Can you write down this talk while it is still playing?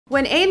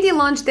When AMD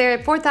launched their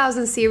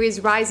 4000 series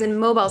Ryzen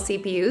mobile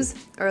CPUs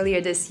earlier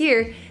this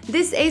year,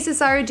 this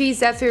ASUS ROG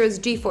Zephyrus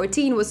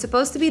G14 was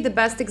supposed to be the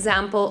best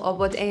example of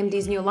what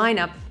AMD's new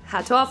lineup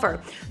had to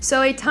offer.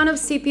 So a ton of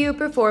CPU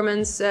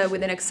performance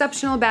with an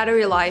exceptional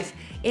battery life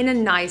in a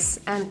nice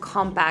and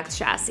compact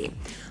chassis.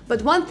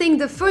 But one thing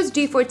the first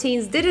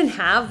G14s didn't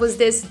have was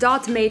this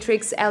dot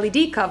matrix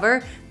LED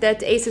cover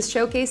that ASUS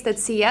showcased at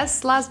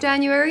CES last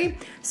January.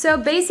 So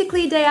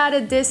basically they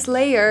added this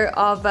layer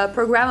of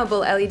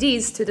programmable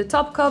LEDs to the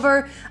top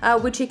cover,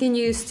 which you can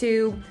use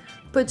to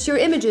put your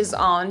images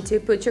on, to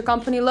put your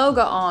company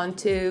logo on,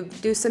 to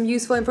do some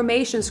useful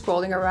information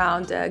scrolling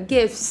around,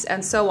 GIFs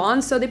and so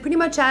on. So they pretty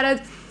much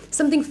added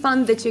something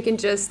fun that you can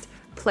just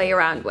play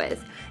around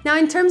with. Now,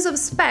 in terms of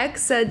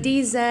specs,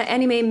 these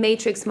AniMe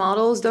Matrix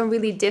models don't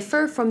really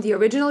differ from the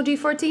original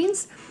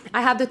G14s.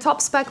 I have the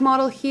top spec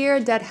model here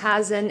that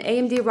has an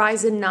AMD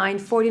Ryzen 9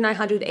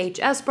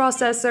 4900HS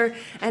processor,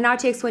 an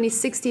RTX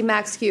 2060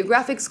 Max-Q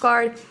graphics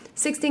card,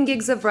 16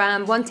 gigs of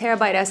RAM, 1TB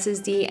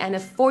SSD, and a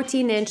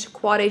 14-inch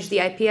Quad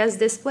HD IPS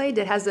display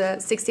that has a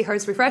 60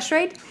 Hz refresh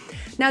rate.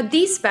 Now,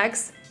 these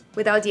specs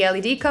without the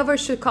LED cover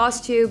should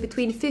cost you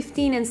between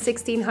 $1,500 and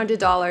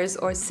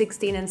 $1,600 or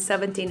 1,600 and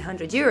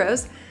 1,700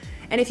 euros.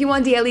 And if you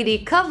want the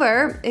LED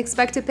cover,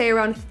 expect to pay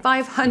around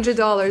 $500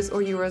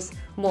 or euros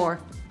more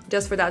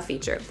just for that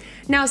feature.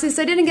 Now, since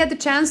I didn't get the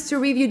chance to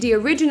review the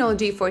original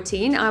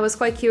G14, I was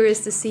quite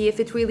curious to see if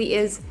it really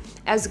is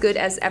as good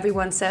as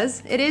everyone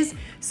says it is.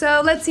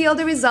 So let's see all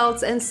the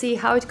results and see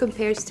how it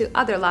compares to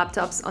other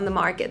laptops on the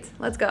market.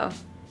 Let's go.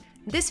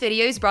 This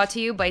video is brought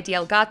to you by the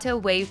Elgato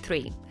Wave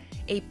 3,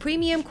 a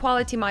premium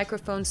quality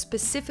microphone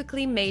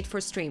specifically made for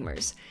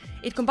streamers.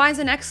 It combines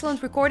an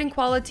excellent recording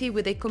quality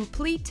with a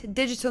complete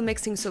digital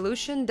mixing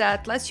solution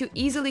that lets you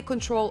easily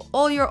control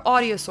all your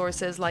audio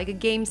sources like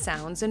game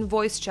sounds and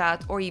voice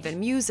chat or even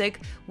music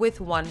with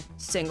one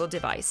single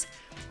device.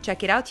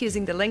 Check it out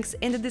using the links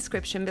in the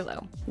description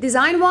below.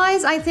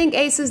 Design-wise, I think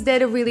ASUS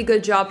did a really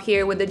good job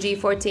here with the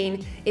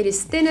G14. It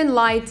is thin and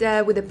light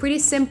with a pretty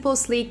simple,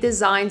 sleek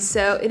design,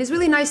 so it is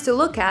really nice to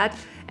look at.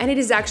 And it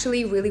is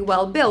actually really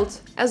well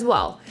built as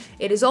well.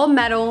 It is all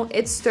metal,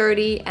 it's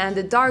sturdy, and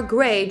the dark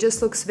gray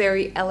just looks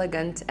very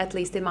elegant, at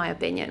least in my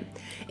opinion.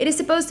 It is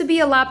supposed to be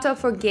a laptop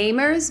for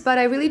gamers, but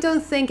I really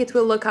don't think it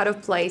will look out of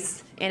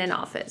place in an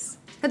office.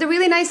 Now, the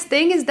really nice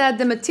thing is that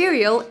the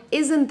material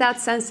isn't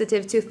that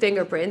sensitive to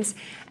fingerprints,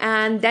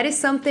 and that is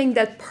something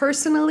that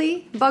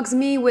personally bugs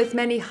me with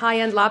many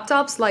high-end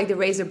laptops like the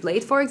Razer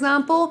Blade, for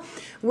example,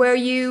 where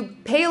you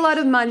pay a lot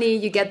of money,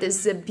 you get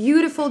this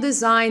beautiful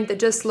design that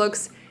just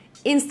looks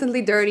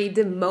instantly dirty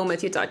the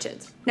moment you touch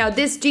it. Now,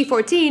 this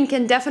G14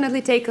 can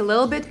definitely take a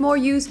little bit more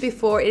use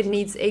before it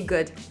needs a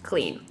good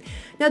clean.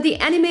 Now, the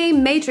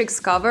AniMe Matrix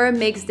cover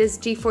makes this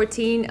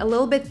G14 a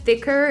little bit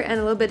thicker and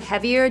a little bit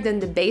heavier than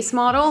the base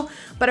model,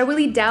 but I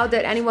really doubt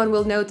that anyone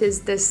will notice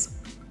this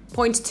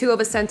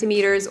 0.2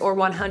 centimeters or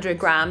 100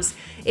 grams.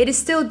 It is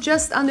still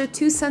just under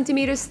 2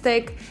 centimeters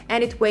thick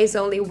and it weighs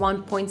only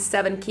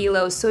 1.7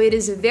 kilos, so it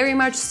is very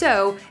much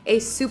so a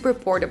super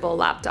portable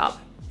laptop.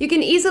 You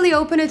can easily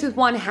open it with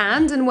one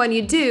hand, and when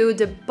you do,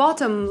 the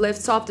bottom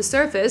lifts off the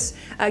surface,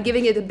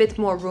 giving it a bit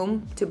more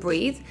room to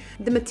breathe.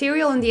 The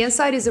material on the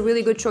inside is a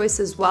really good choice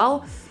as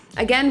well.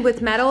 Again,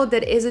 with metal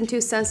that isn't too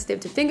sensitive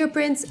to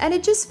fingerprints, and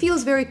it just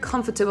feels very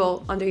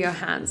comfortable under your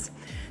hands.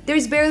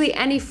 There's barely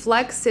any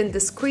flex in the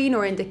screen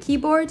or in the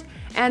keyboard,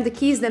 and the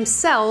keys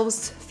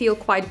themselves feel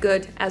quite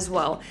good as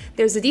well.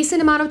 There's a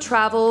decent amount of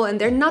travel, and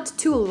they're not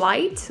too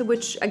light,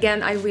 which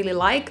again I really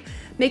like,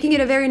 making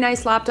it a very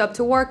nice laptop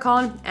to work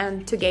on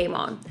and to game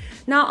on.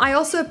 Now, I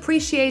also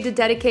appreciate the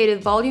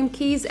dedicated volume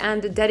keys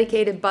and the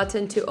dedicated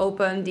button to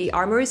open the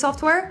Armoury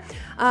software.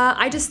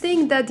 I just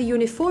think that the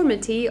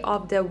uniformity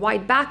of the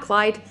white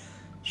backlight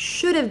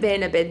should have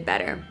been a bit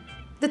better.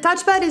 The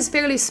touchpad is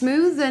fairly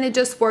smooth and it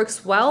just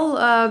works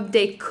well.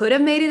 They could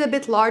have made it a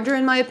bit larger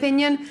in my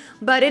opinion,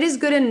 but it is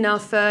good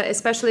enough,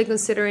 especially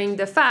considering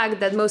the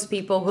fact that most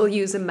people will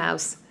use a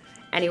mouse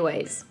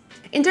anyways.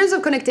 In terms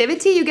of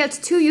connectivity, you get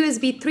two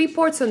USB 3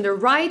 ports on the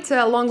right,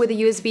 along with a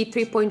USB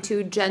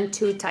 3.2 Gen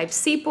 2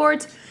 Type-C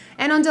port.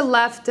 And on the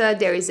left,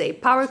 there is a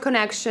power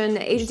connection,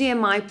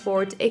 HDMI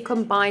port, a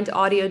combined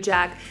audio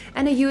jack,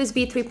 and a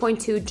USB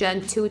 3.2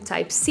 Gen 2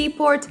 Type-C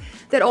port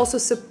that also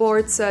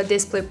supports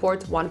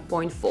DisplayPort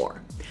 1.4.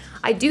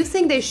 I do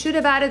think they should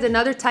have added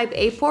another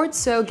Type-A port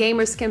so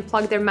gamers can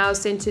plug their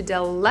mouse into the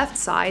left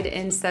side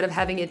instead of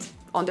having it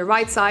on the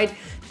right side,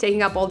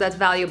 taking up all that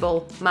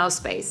valuable mouse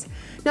space.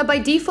 Now, by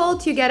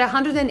default, you get a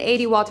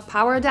 180-watt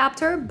power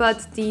adapter,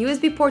 but the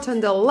USB port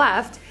on the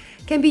left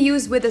can be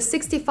used with a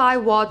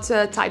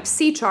 65-watt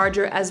Type-C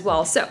charger as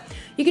well. So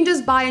you can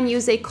just buy and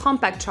use a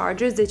compact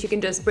charger that you can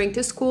just bring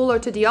to school or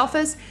to the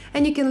office,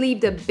 and you can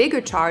leave the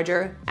bigger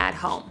charger at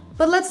home.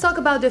 But let's talk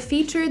about the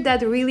feature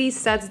that really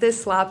sets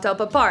this laptop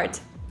apart: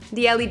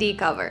 the LED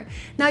cover.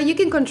 Now you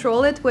can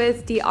control it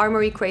with the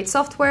Armoury Crate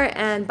software,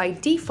 and by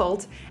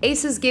default,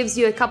 ASUS gives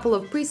you a couple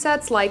of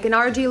presets like an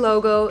RG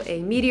logo,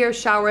 a meteor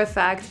shower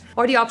effect,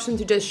 or the option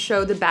to just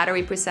show the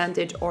battery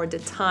percentage or the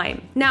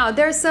time. Now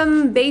there's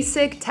some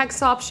basic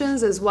text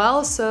options as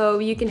well, so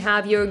you can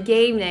have your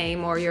game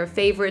name or your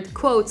favorite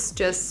quotes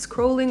just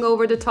scrolling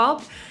over the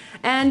top.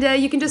 And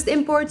you can just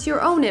import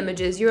your own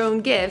images, your own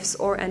GIFs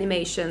or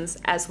animations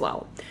as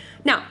well.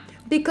 Now,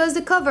 because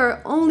the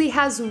cover only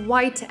has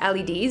white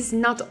LEDs,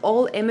 not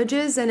all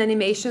images and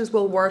animations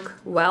will work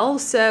well,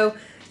 so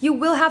you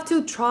will have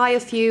to try a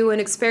few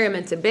and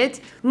experiment a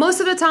bit.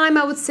 Most of the time,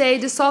 I would say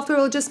the software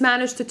will just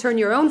manage to turn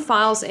your own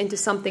files into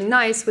something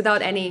nice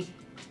without any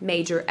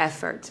major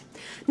effort.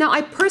 Now,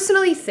 I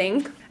personally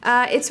think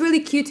it's really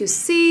cute to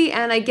see,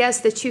 and I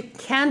guess that you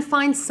can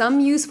find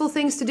some useful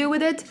things to do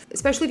with it,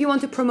 especially if you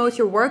want to promote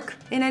your work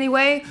in any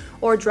way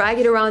or drag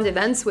it around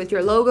events with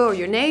your logo or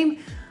your name.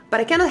 But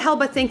I cannot help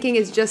but thinking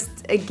it's just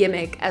a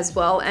gimmick as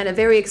well, and a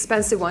very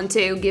expensive one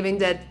too, given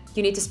that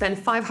you need to spend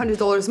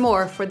 $500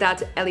 more for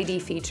that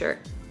LED feature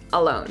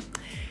alone.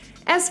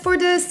 As for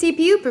the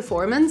CPU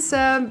performance,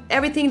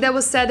 everything that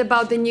was said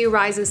about the new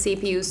Ryzen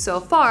CPUs so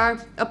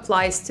far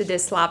applies to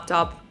this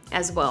laptop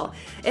as well.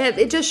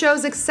 It just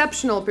shows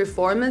exceptional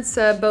performance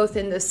both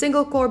in the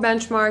single core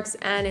benchmarks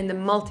and in the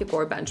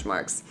multi-core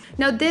benchmarks.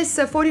 Now this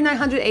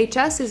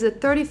 4900HS is a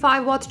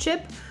 35-watt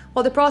chip,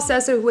 while the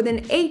processors with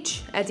an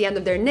H at the end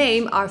of their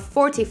name are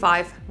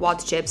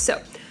 45-watt chips. So,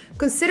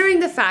 considering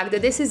the fact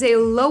that this is a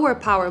lower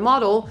power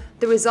model,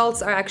 the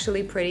results are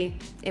actually pretty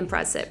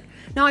impressive.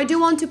 Now, I do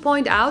want to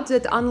point out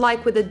that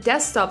unlike with the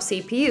desktop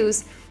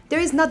CPUs, there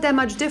is not that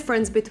much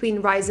difference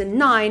between Ryzen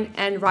 9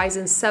 and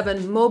Ryzen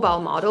 7 mobile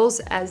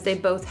models, as they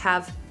both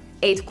have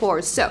 8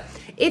 cores. So,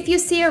 if you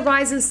see a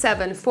Ryzen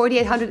 7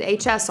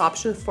 4800HS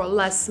option for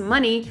less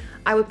money,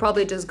 I would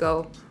probably just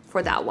go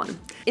for that one.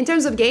 In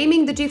terms of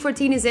gaming, the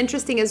G14 is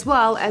interesting as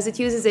well, as it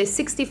uses a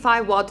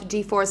 65-watt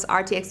GeForce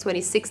RTX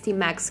 2060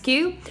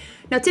 Max-Q.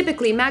 Now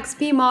typically,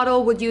 Max-P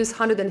model would use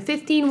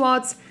 115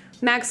 watts,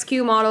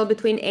 Max-Q model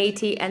between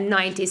 80 and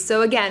 90.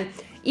 So again,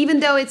 even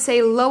though it's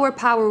a lower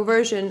power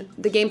version,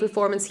 the game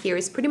performance here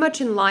is pretty much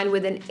in line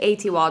with an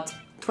 80-watt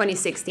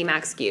 2060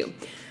 Max-Q.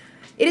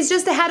 It is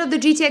just ahead of the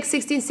GTX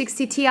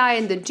 1660 Ti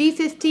in the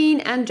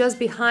G15 and just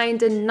behind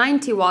the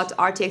 90-watt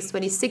RTX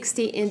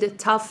 2060 in the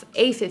TUF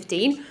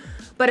A15.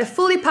 But a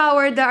fully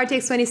powered RTX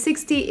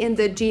 2060 in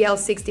the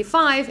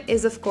GL65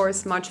 is of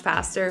course much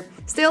faster.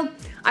 Still,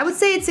 I would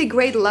say it's a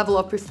great level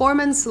of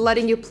performance,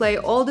 letting you play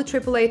all the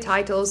AAA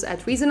titles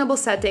at reasonable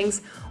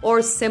settings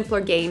or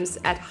simpler games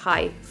at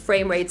high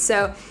frame rates.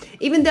 So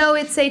even though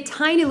it's a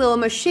tiny little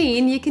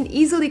machine, you can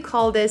easily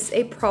call this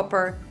a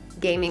proper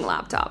gaming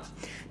laptop.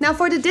 Now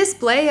for the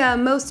display,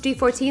 most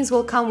G14s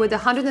will come with a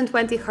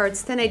 120Hz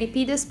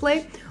 1080p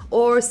display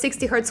or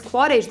 60Hz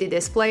Quad HD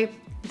display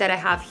that I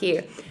have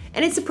here.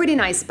 And it's a pretty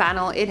nice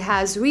panel. It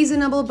has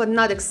reasonable but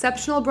not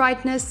exceptional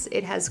brightness,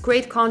 it has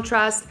great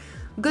contrast,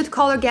 good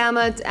color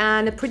gamut,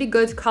 and a pretty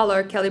good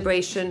color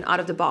calibration out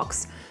of the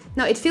box.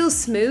 Now it feels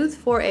smooth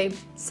for a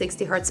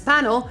 60Hz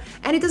panel,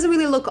 and it doesn't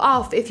really look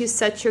off if you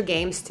set your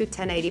games to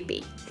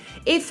 1080p.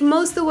 If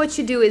most of what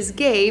you do is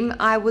game,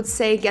 I would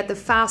say get the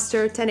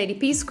faster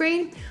 1080p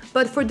screen,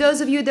 but for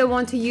those of you that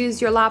want to use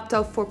your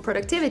laptop for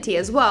productivity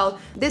as well,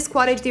 this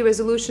Quad HD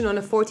resolution on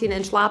a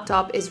 14-inch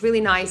laptop is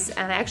really nice,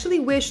 and I actually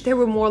wish there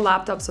were more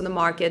laptops on the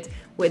market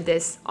with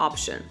this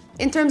option.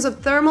 In terms of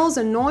thermals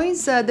and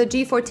noise, the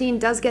G14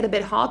 does get a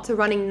bit hot,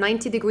 running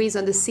 90 degrees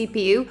on the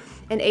CPU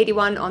and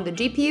 81 on the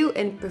GPU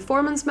in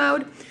performance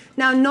mode.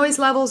 Now noise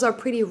levels are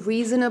pretty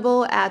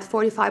reasonable at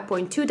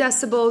 45.2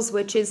 decibels,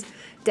 which is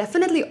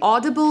definitely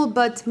audible,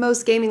 but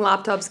most gaming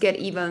laptops get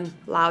even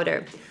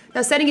louder.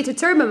 Now setting it to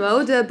turbo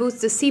mode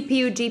boosts the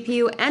CPU,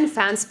 GPU and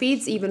fan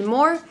speeds even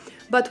more,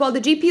 but while the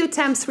GPU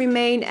temps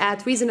remain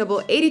at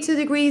reasonable 82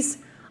 degrees,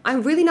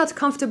 I'm really not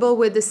comfortable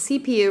with the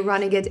CPU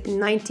running at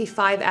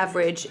 95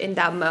 average in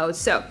that mode.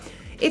 So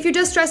if you're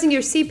just stressing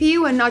your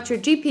CPU and not your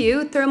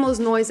GPU, thermals,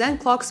 noise and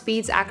clock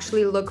speeds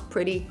actually look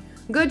pretty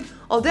good,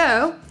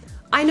 although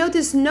I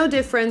noticed no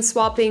difference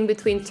swapping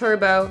between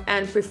turbo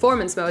and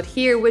performance mode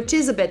here, which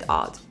is a bit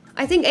odd.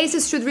 I think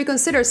ASUS should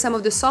reconsider some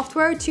of the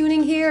software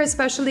tuning here,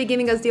 especially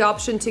giving us the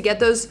option to get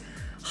those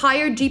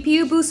higher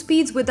GPU boost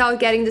speeds without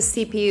getting the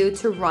CPU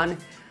to run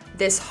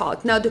this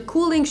hot. Now the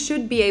cooling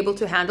should be able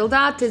to handle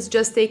that, it's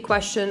just a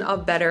question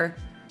of better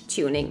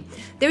tuning.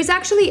 There is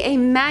actually a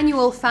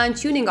manual fan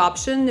tuning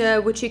option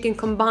which you can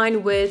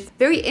combine with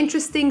very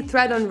interesting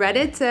thread on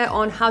Reddit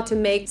on how to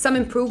make some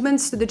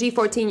improvements to the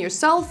G14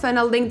 yourself, and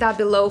I'll link that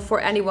below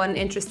for anyone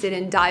interested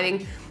in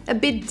diving a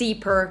bit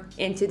deeper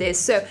into this.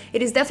 So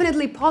it is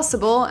definitely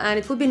possible, and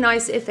it would be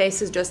nice if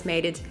ASUS just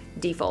made it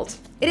default.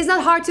 It is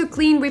not hard to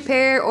clean,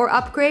 repair, or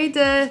upgrade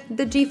the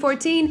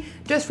G14.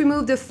 Just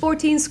remove the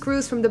 14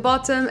 screws from the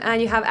bottom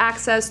and you have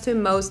access to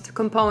most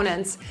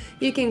components.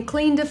 You can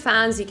clean the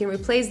fans, you can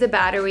replace the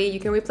battery, you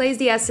can replace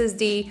the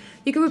SSD,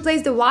 you can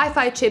replace the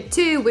Wi-Fi chip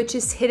too, which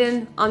is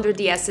hidden under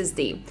the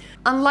SSD.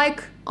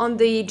 Unlike on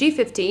the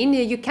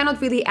G15, you cannot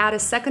really add a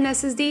second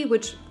SSD,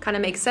 which kind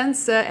of makes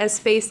sense as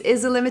space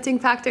is a limiting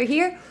factor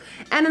here.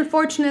 And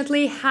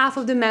unfortunately, half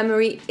of the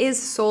memory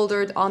is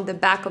soldered on the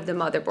back of the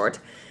motherboard.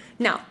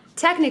 Now,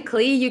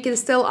 technically, you can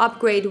still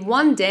upgrade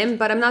one DIMM,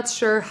 but I'm not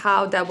sure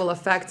how that will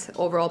affect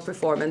overall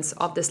performance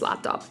of this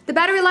laptop. The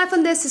battery life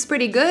on this is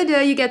pretty good.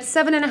 You get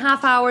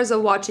 7.5 hours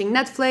of watching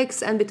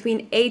Netflix and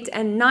between 8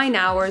 and 9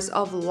 hours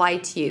of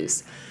light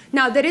use.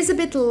 Now, that is a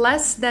bit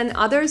less than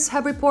others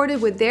have reported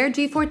with their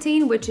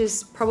G14, which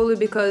is probably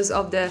because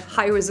of the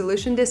high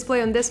resolution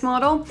display on this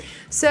model.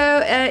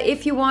 So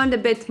if you want a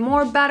bit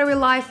more battery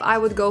life, I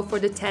would go for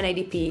the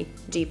 1080p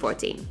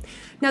G14.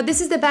 Now,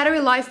 this is the battery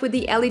life with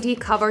the LED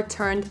cover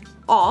turned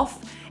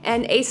off,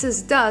 and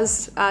ASUS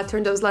does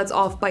turn those LEDs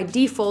off by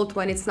default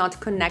when it's not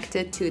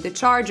connected to the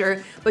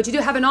charger, but you do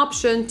have an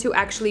option to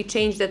actually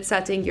change that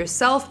setting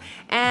yourself,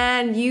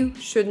 and you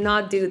should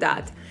not do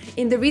that.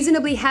 In the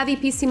reasonably heavy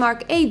PC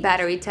Mark A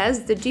battery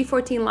test, the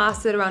G14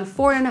 lasted around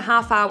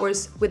 4.5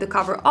 hours with the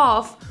cover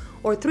off,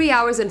 or 3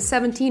 hours and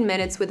 17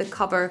 minutes with the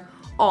cover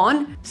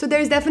on. So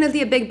there's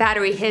definitely a big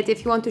battery hit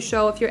if you want to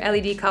show off your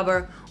LED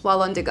cover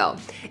while on the go.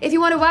 If you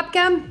want a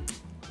webcam,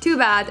 too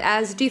bad,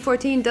 as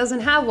G14 doesn't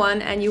have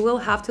one and you will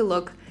have to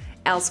look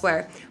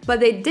elsewhere. But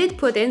they did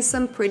put in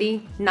some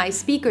pretty nice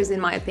speakers in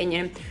my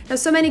opinion. Now,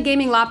 so many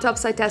gaming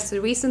laptops I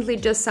tested recently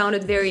just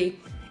sounded very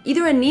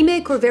either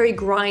anemic or very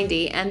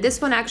grindy, and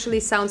this one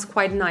actually sounds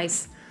quite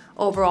nice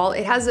overall.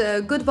 It has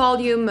a good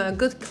volume, a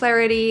good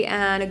clarity,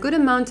 and a good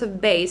amount of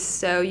bass,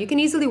 so you can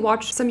easily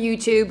watch some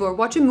YouTube or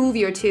watch a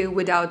movie or two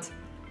without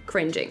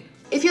cringing.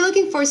 If you're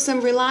looking for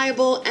some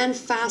reliable and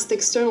fast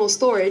external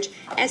storage,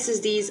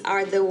 SSDs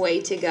are the way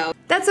to go.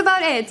 That's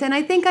about it, and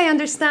I think I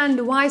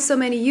understand why so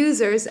many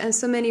users and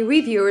so many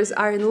reviewers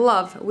are in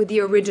love with the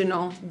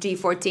original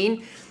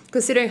G14,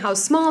 considering how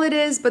small it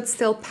is but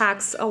still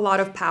packs a lot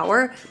of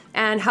power,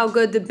 and how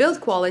good the build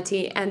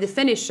quality and the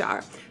finish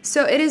are.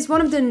 So it is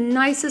one of the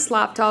nicest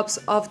laptops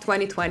of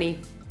 2020,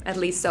 at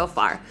least so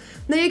far.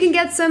 Now you can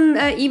get some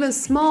even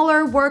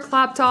smaller work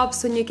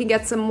laptops, and you can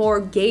get some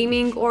more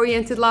gaming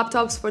oriented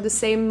laptops for the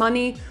same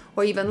money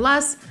or even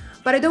less,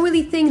 but I don't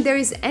really think there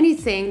is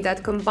anything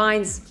that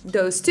combines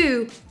those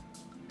two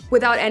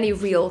without any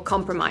real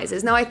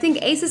compromises. Now, I think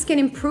ASUS can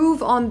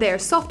improve on their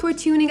software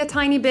tuning a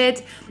tiny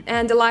bit,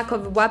 and the lack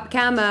of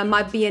webcam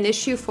might be an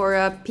issue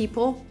for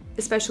people,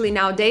 especially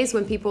nowadays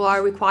when people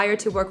are required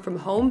to work from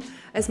home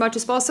as much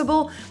as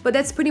possible, but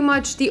that's pretty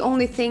much the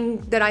only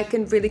thing that I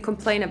can really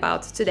complain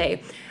about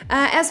today.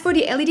 As for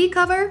the LED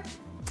cover,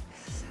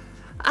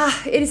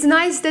 it is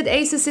nice that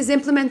ASUS is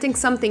implementing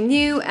something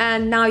new,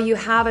 and now you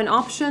have an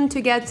option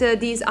to get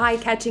these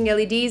eye-catching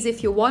LEDs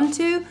if you want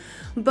to.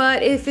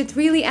 But if it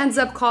really ends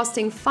up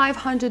costing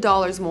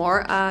 $500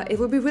 more, it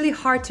would be really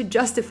hard to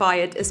justify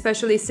it,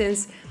 especially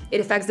since it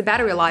affects the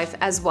battery life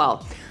as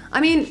well. I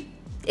mean,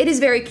 it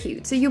is very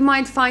cute, so you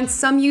might find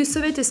some use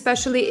of it,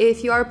 especially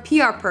if you are a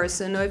PR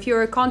person or if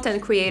you're a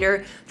content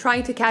creator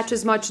trying to catch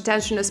as much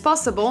attention as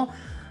possible.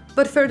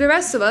 But for the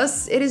rest of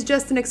us, it is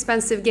just an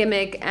expensive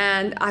gimmick,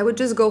 and I would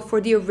just go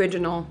for the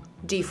original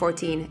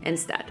G14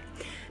 instead.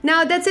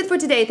 Now, that's it for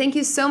today. Thank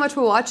you so much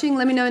for watching.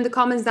 Let me know in the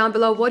comments down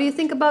below, what do you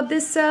think about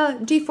this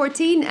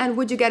G14, and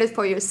would you get it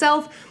for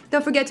yourself?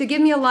 Don't forget to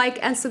give me a like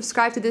and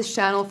subscribe to this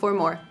channel for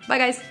more. Bye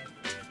guys!